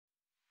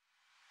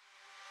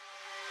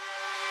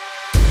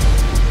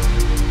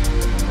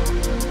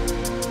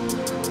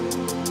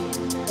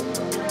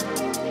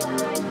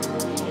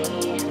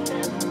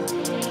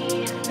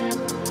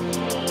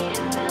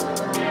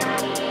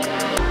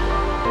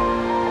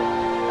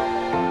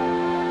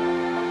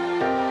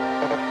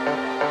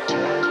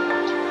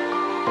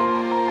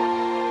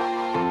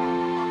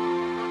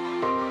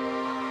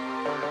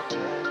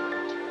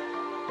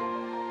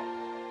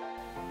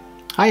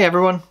Hi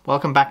everyone,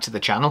 welcome back to the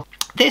channel.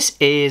 This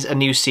is a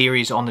new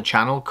series on the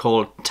channel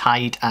called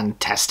Tied and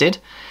Tested.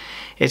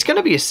 It's going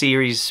to be a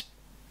series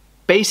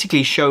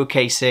basically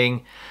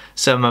showcasing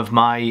some of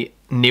my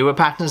newer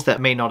patterns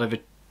that may not have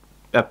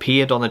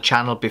appeared on the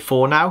channel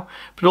before now,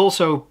 but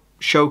also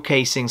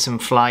showcasing some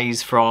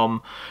flies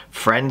from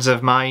friends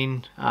of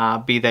mine,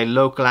 be they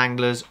local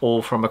anglers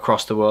or from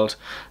across the world.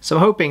 So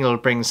I'm hoping it'll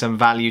bring some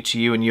value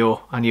to you and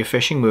your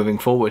fishing moving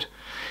forward.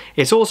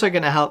 It's also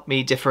going to help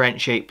me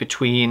differentiate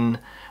between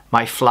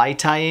my fly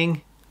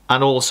tying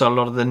and also a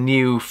lot of the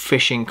new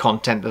fishing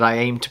content that I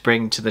aim to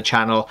bring to the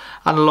channel,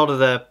 and a lot of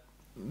the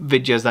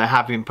videos that I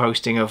have been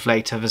posting of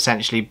late have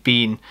essentially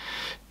been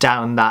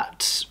down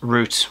that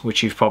route,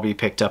 which you've probably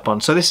picked up on.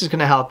 So this is going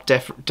to help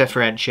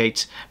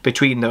differentiate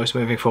between those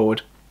moving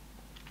forward.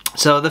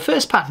 So the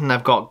first pattern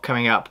I've got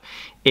coming up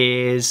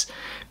is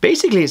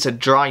basically it's a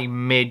dry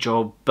midge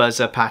or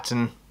buzzer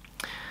pattern,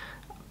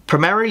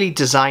 primarily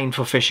designed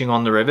for fishing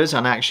on the rivers,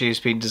 and actually it's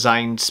been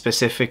designed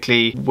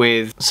specifically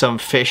with some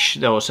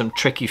fish or some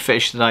tricky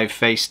fish that I've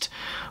faced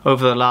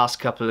over the last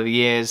couple of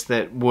years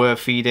that were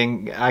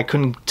feeding. I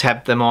couldn't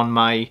tempt them on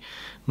my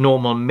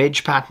normal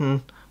midge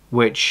pattern,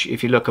 which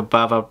if you look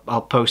above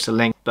I'll post a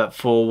link, but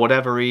for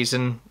whatever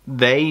reason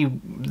they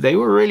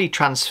were really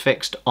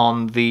transfixed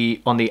on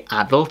the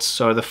adults,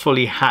 so the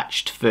fully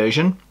hatched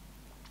version.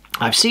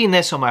 I've seen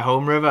this on my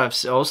home river.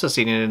 I've also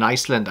seen it in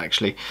Iceland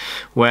actually,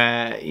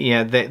 where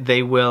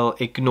they will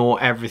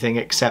ignore everything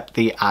except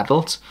the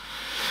adult.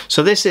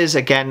 So this is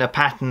again a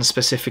pattern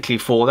specifically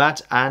for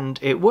that, and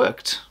it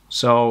worked.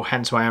 So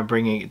hence why I'm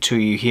bringing it to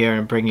you here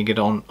and bringing it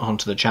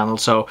onto the channel.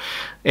 So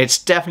it's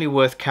definitely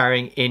worth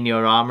carrying in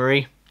your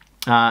armory,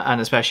 and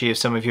especially if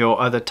some of your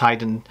other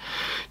tied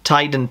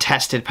and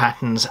tested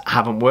patterns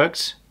haven't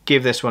worked,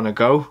 give this one a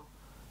go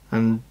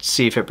and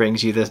see if it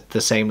brings you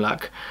the same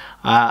luck.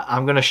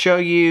 I'm going to show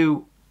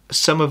you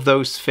some of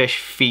those fish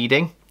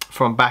feeding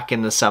from back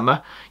in the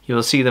summer.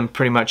 You'll see them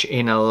pretty much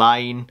in a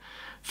line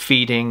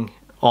feeding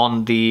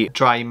on the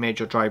dry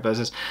midge or dry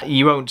buzzers.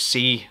 You won't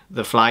see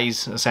the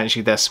flies,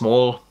 essentially they're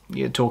small.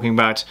 You're talking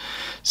about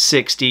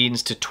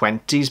 16s to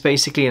 20s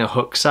basically in a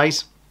hook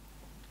size.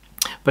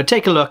 But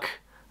take a look,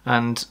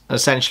 and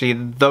essentially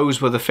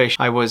those were the fish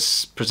I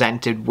was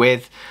presented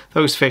with.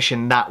 Those fish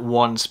in that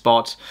one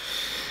spot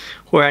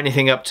were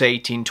anything up to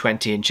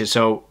 18-20 inches,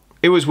 so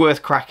it was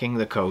worth cracking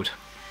the code.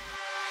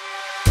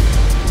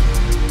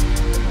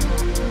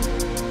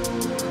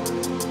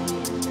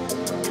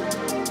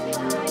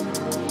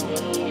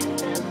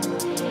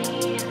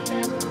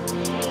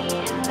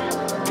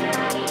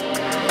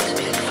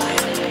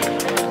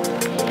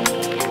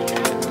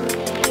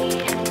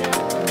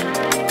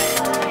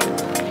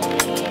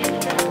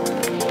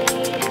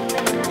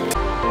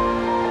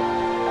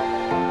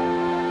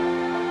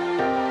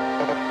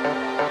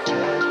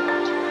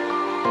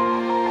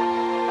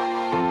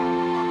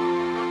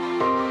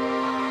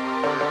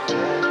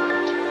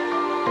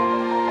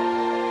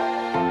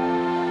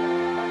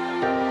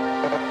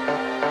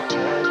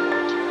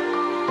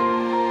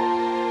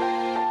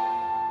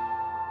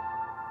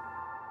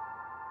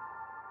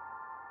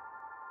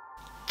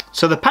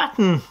 So the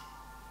pattern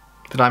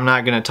that I'm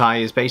now going to tie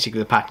is basically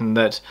the pattern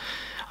that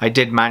I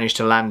did manage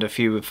to land a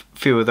few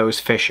of those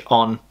fish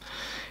on.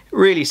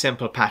 Really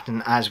simple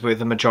pattern, as with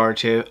the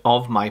majority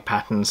of my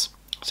patterns.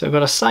 So I've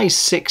got a size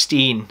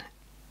 16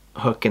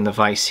 hook in the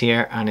vise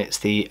here, and it's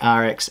the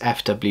RX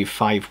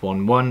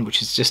FW511,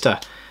 which is just a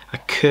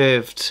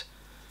curved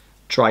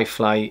dry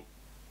fly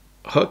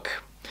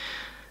hook.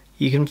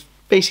 You can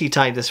basically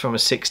tie this from a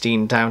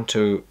 16 down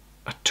to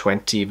a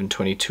 20, even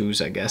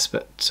 22s I guess,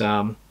 but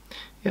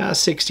yeah,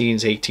 16s,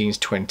 18s,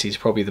 20s,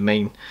 probably the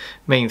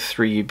main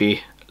three you'd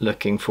be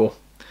looking for.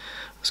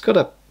 It's got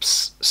a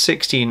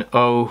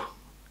 16-0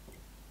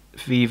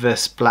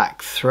 Vivus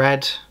black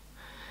thread.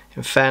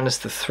 In fairness,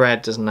 the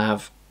thread doesn't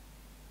have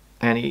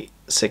any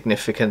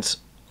significance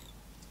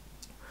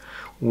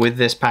with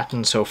this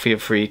pattern, so feel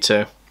free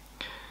to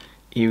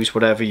use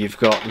whatever you've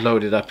got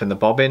loaded up in the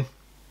bobbin.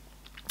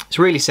 It's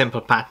a really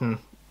simple pattern,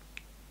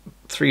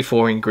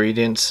 3-4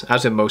 ingredients,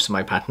 as with most of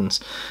my patterns.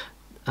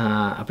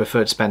 I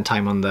prefer to spend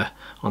time on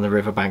the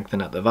riverbank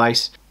than at the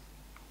vise.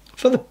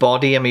 For the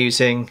body, I'm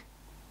using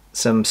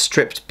some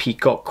stripped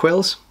peacock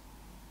quills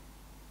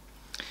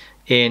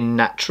in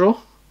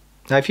natural.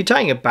 Now if you're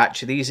tying a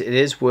batch of these, it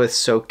is worth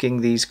soaking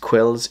these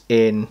quills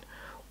in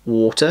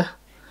water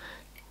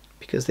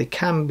because they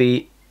can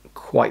be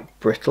quite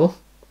brittle.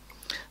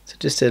 So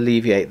just to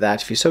alleviate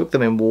that, if you soak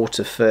them in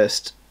water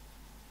first,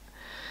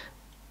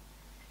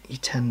 you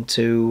tend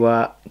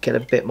to get a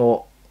bit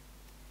more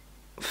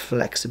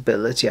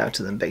flexibility out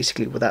of them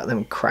basically without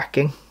them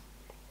cracking.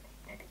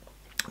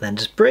 Then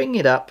just bring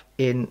it up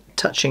in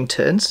touching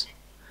turns.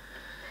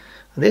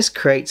 This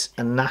creates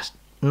a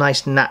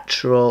nice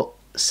natural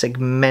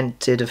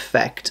segmented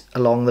effect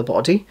along the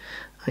body,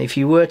 and if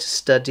you were to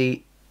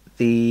study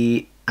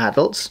the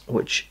adults,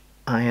 which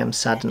I am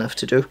sad enough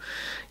to do,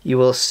 you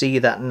will see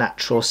that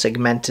natural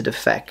segmented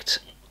effect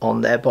on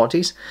their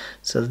bodies.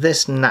 So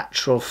this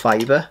natural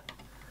fibre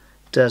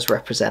does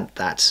represent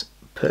that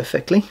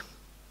perfectly.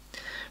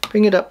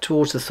 Bring it up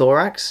towards the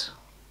thorax,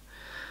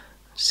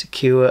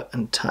 secure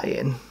and tie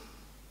in.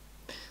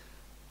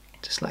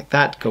 Just like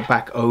that, go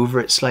back over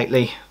it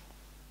slightly.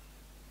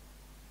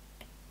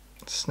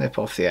 Snip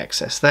off the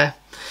excess there.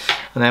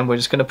 And then we're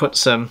just going to put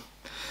some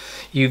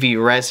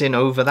UV resin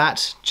over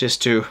that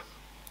just to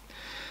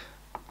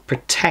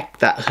protect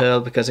that herl,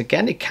 because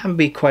again it can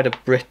be quite a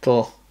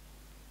brittle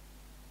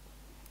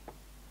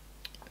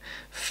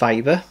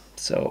fiber.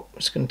 So I'm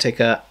just going to take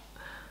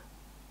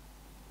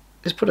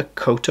just put a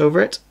coat over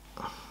it.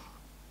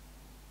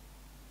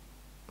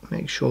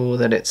 Make sure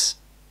that it's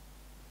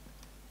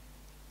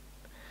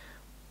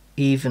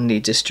evenly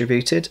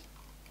distributed,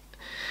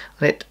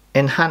 and it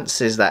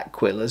enhances that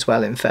quill as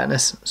well, in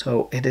fairness,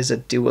 so it is a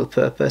dual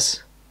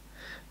purpose,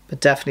 but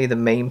definitely the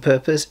main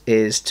purpose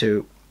is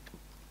to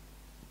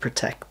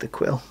protect the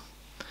quill.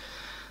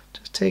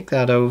 Just take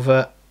that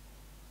over.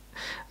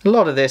 A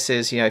lot of this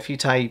is, if you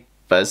tie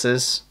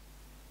buzzers,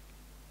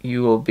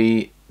 you will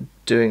be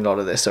doing a lot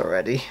of this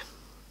already.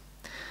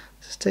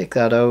 Just take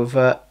that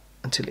over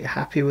until you're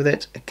happy with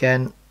it.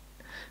 Again,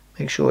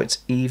 make sure it's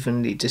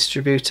evenly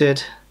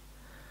distributed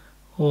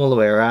all the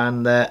way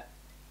around there.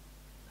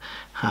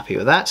 Happy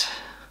with that.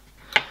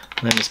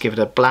 And then just give it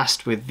a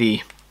blast with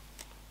the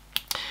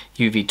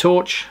UV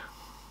torch.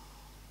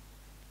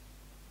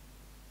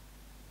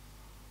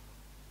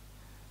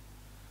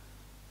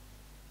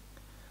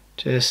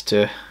 Just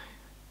to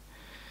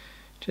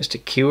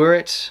cure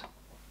it.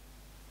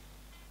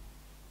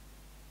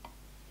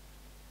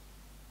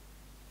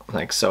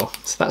 Like so.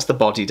 So that's the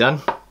body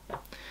done.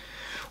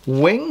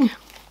 Wing.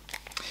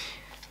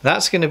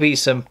 That's going to be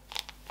some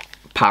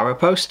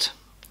parapost.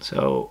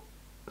 So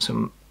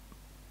some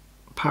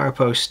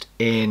parapost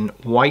in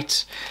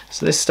white.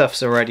 So this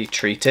stuff's already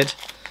treated.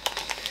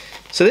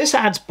 So this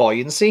adds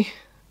buoyancy,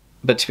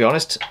 but to be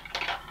honest,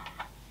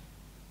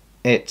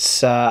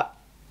 it's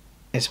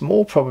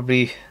more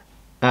probably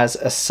as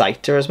a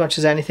sighter as much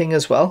as anything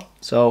as well.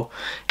 So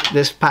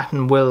this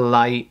pattern will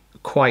lie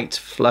quite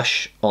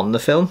flush on the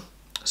film,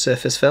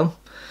 surface film.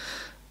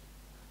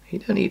 You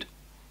don't need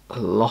a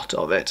lot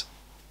of it,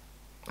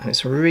 and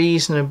it's a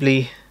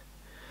reasonably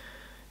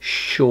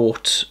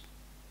short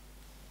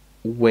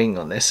wing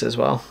on this as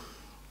well.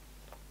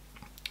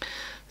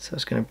 So I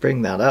was going to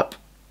bring that up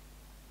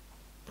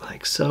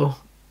like so,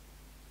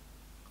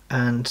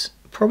 and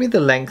probably the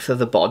length of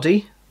the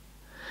body,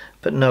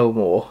 but no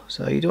more.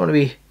 So you don't want to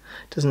be,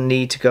 doesn't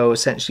need to go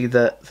essentially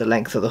the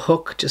length of the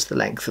hook, just the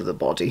length of the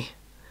body.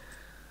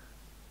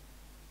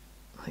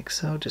 Like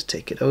so, just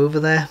take it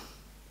over there.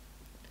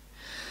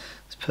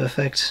 It's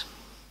perfect.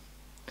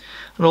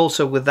 And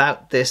also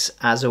without this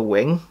as a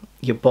wing,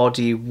 your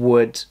body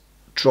would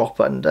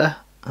drop under,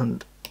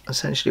 and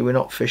essentially we're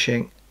not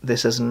fishing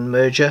this as an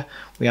emerger,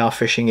 we are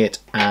fishing it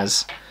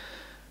as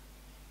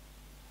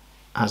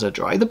a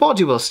dry. The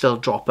body will still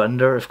drop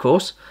under, of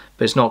course,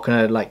 but it's not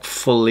going to like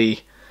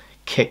fully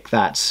kick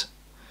that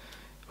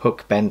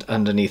hook bend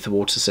underneath the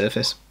water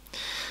surface.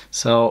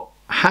 So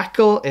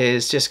hackle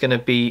is just going to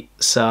be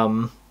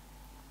some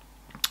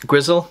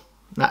grizzle,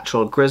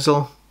 natural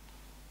grizzle.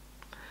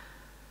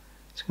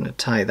 Just going to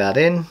tie that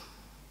in.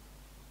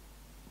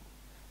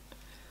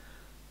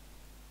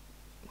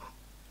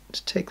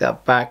 Just take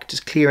that back,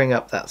 just clearing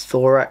up that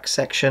thorax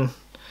section.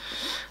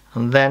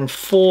 And then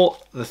for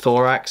the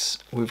thorax,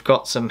 we've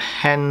got some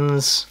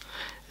hens.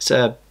 It's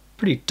a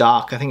pretty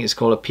dark, I think it's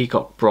called a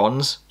peacock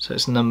bronze. So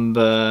it's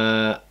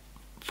number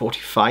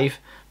 45,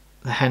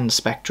 the hen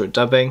spectra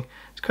dubbing.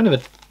 It's kind of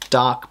a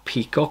dark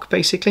peacock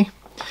basically.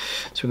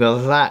 So we've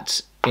got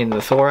that in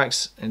the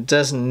thorax. It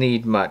doesn't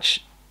need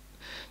much.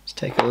 Just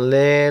take a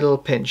little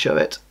pinch of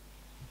it.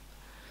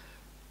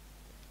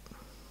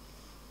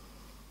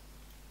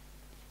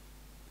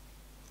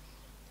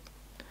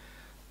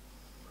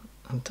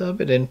 And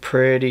dub it in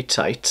pretty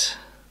tight.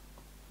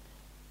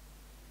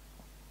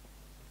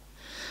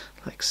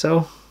 Like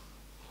so.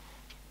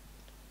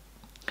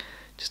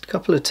 Just a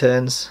couple of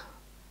turns.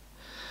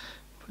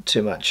 Put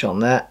too much on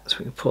there, so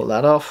we can pull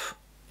that off.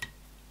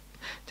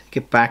 Take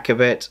it back a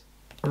bit,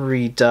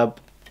 redub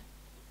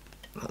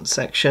that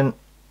section,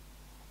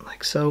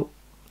 like so.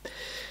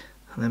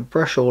 And then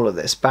brush all of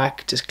this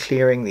back, just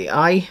clearing the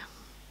eye.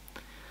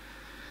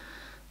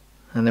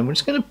 And then we're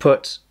just going to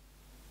put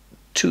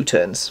 2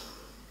 turns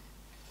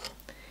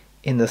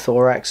in the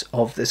thorax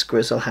of this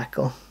grizzle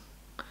hackle.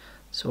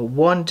 So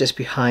one just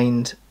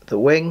behind the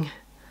wing,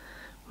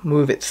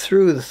 move it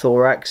through the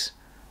thorax,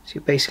 so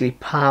you're basically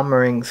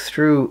palmering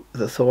through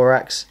the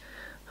thorax,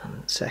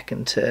 and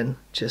second turn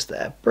just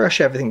there.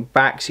 Brush everything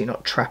back so you're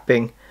not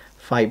trapping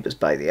fibres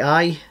by the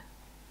eye.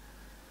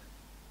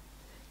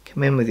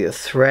 Come in with your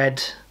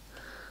thread,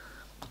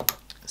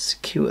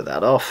 secure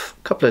that off,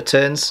 a couple of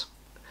turns,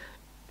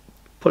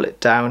 pull it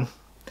down,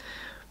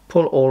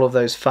 pull all of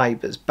those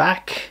fibres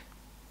back,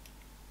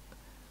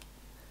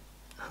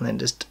 and then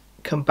just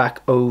come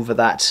back over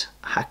that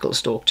hackle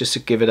stalk just to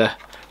give it a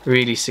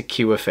really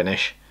secure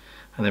finish.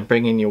 And then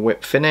bring in your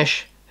whip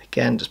finish.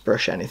 Again, just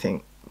brush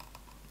anything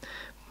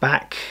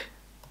back.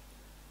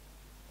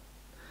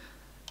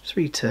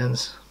 3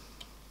 turns.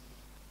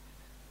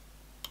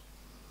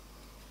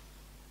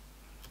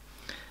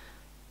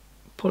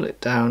 Pull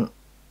it down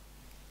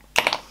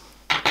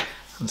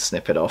and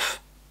snip it off.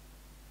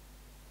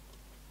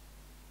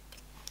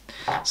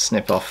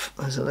 Snip off,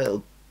 there's a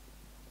little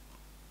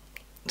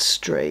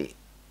stray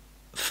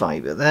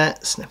fibre there,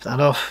 snip that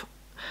off,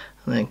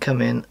 and then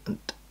come in and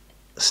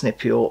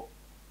snip your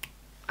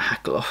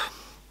hackle off.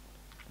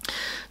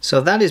 So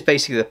that is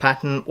basically the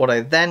pattern. What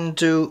I then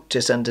do,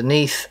 just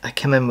underneath, I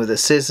come in with the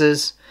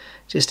scissors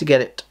just to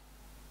get it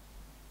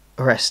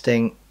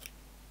resting.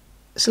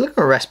 It's going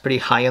to rest pretty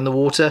high in the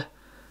water,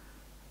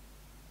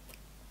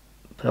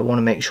 but I want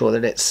to make sure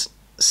that it's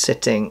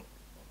sitting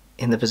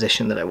in the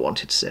position that I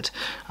want it to sit.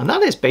 And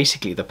that is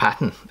basically the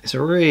pattern. It's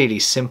a really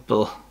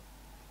simple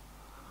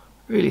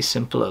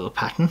little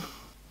pattern.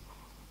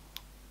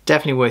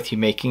 Definitely worth you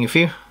making a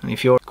few. And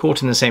if you're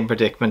caught in the same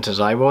predicament as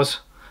I was,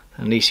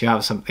 at least you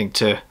have something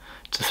to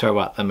throw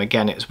at them.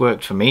 Again, it's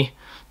worked for me,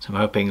 so I'm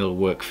hoping it'll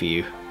work for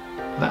you.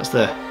 That's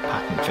the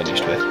pattern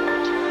finished with.